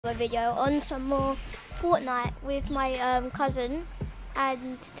a video on some more Fortnite with my cousin,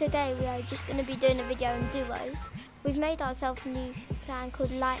 and today we are just going to be doing a video in duos. We've made ourselves a new clan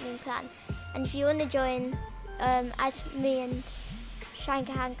called Lightning Clan, and if you want to join as me and Shanka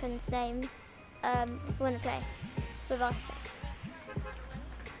Hanken's name, if you want to play with us,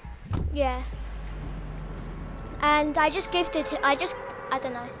 yeah. And I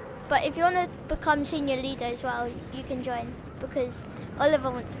don't know, but if you want to become senior leader as well, you can join, because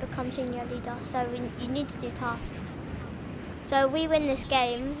Oliver wants to become senior leader, so you need to do tasks. So we win this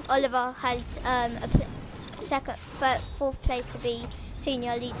game, Oliver has fourth place to be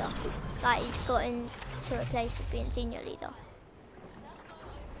senior leader. Like, he's gotten to a place of being senior leader. Let's go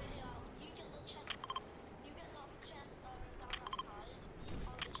over here. You get the chest. You get the chest down that side.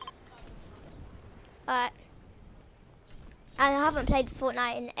 I'll the chest down this side. Alright. And I haven't played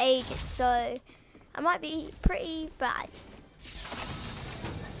Fortnite in ages, so I might be pretty bad.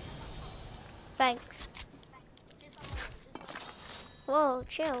 Thanks. Whoa,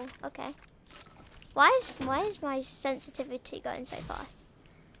 chill. Okay. Why is my sensitivity going so fast?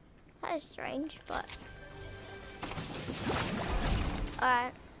 That is strange, but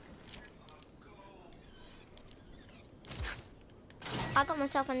alright. I got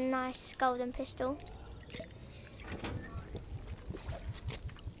myself a nice golden pistol.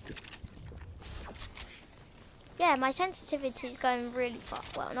 Yeah, my sensitivity is going really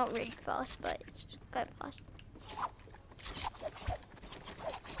fast. Well, not really fast, but it's going fast.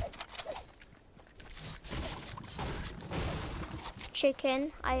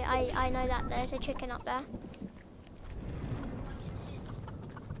 Chicken. I know that there's a chicken up there.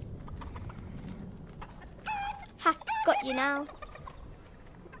 Ha! Got you now.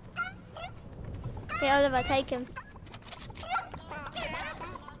 Hey Oliver, take him.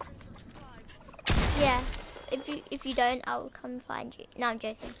 Yeah. If you don't, I'll come find you. No, I'm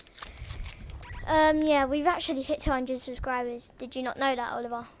joking. Yeah, we've actually hit 200 subscribers. Did you not know that,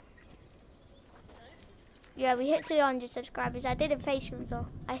 Oliver? Yeah, we hit 200 subscribers. I did a face reveal.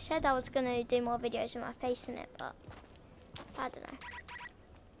 I said I was gonna do more videos with my face in it, but I don't know.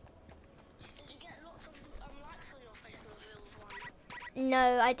 Did you get lots of likes on your face reveal one?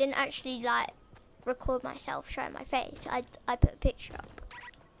 No, I didn't actually like record myself showing my face. I put a picture up.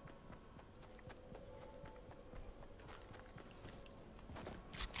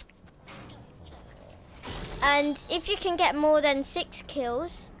 And if you can get more than 6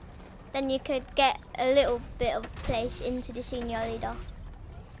 kills, then you could get a little bit of place into the senior leader.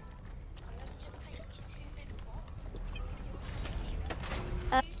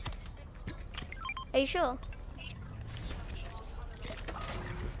 Are you sure?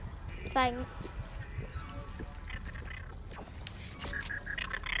 Thanks.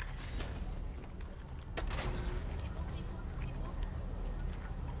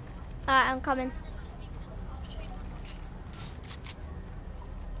 Alright, I'm coming.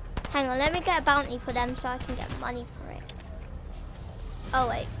 Hang on, let me get a bounty for them so I can get money for it. Oh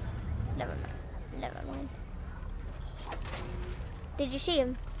wait, never mind. Did you see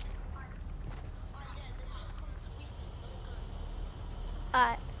him?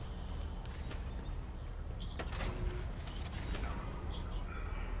 Alright.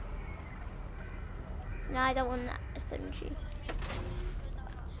 No, I don't want that SMG.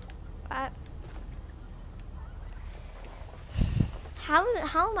 Alright.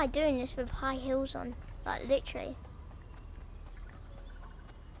 How am I doing this with high heels on? Like, literally.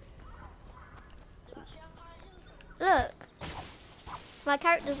 Look. My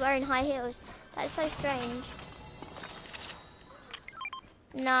character's wearing high heels. That's so strange.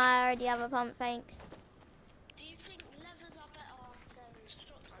 No, I already have a pump, thanks. Do you think levers are better than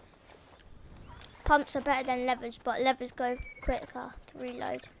shotgun? Pumps are better than levers, but levers go quicker to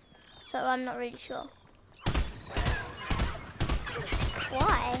reload. So I'm not really sure.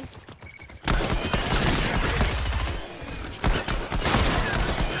 Why?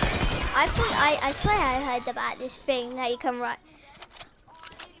 I swear I heard about this thing that you can write.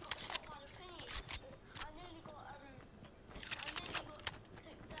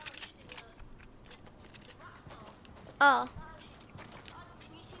 Oh.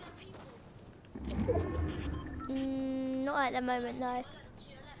 Can you see them people? Not at the moment, no. To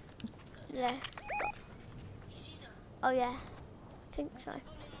your left. Left. You see them? Oh yeah, I think so. Gone in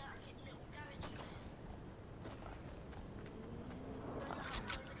that little garage place. Go in the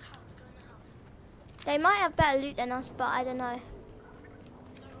house, go in the house. They might have better loot than us, but I don't know.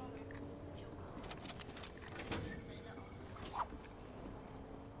 Go wrong. Kill them. They let us. Why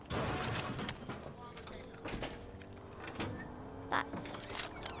would they let us? That's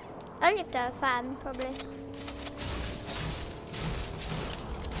only if they're a fan, probably.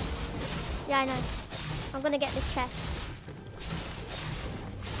 Yeah, I know. I'm gonna get this chest.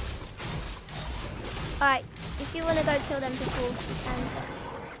 Alright, if you wanna go kill them people, and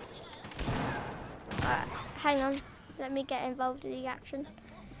alright, hang on. Let me get involved in the action.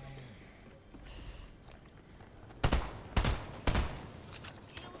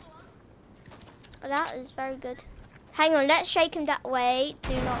 Oh, that is very good. Hang on, let's shake him that way.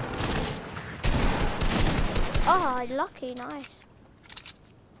 Do not. Oh, lucky, nice.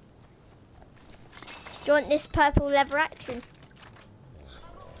 Do you want this purple lever action?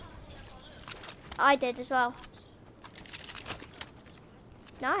 I did as well.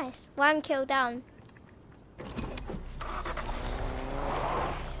 Nice. 1 kill down.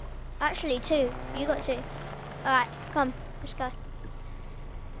 Actually 2. You got 2. Alright, come. Let's go.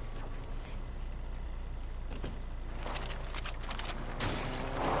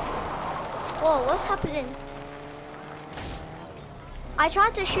 Whoa, what's happening? I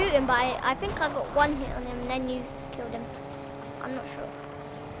tried to shoot him, but I think I got 1 hit on him and then you killed him. I'm not sure.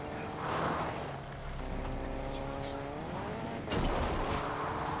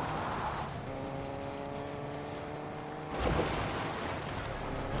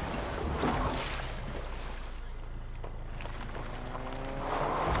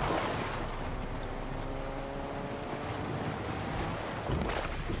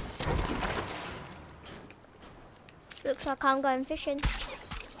 Looks like I'm going fishing.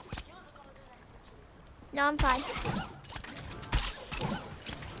 No, I'm fine.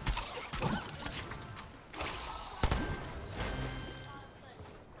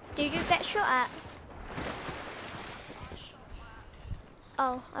 Did you get shot at?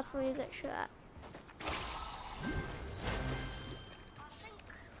 Oh, I thought you got shot at.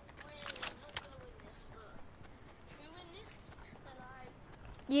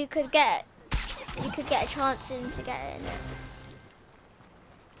 You could get a chance in to get it in it.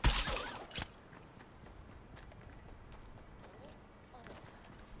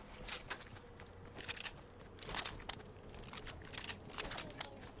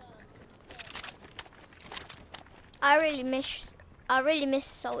 I really miss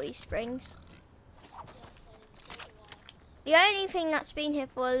Salty Springs. The only thing that's been here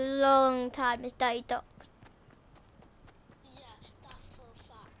for a long time is Dirty Docks. Yeah, that's for a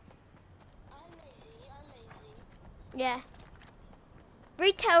fact. I'm lazy. Yeah.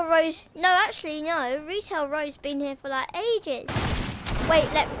 Retail Row's, no, actually no. Retail Row's been here for like ages. Wait,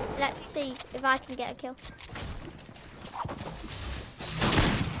 let's see if I can get a kill.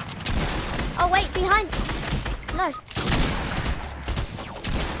 Oh wait, behind. No.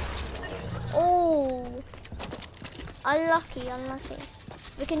 Oh. Unlucky.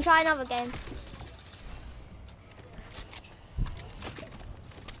 We can try another game.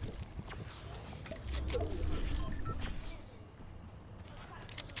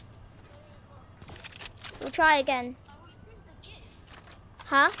 We'll try again.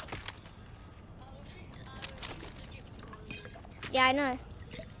 Huh? Yeah, I know.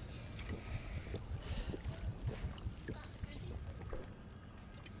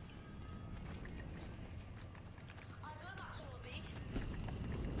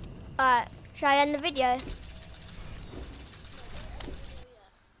 Alright, shall I end the video?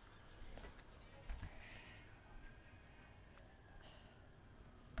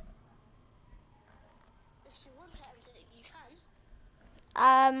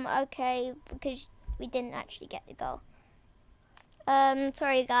 Okay, because we didn't actually get the goal.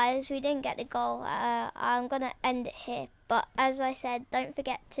 Sorry guys, we didn't get the goal. I'm gonna end it here. But as I said, don't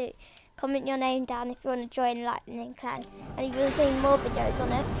forget to comment your name down if you want to join Lightning Clan. And if you want to see more videos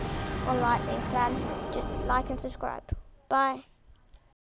on it, on Lightning Clan, just like and subscribe. Bye.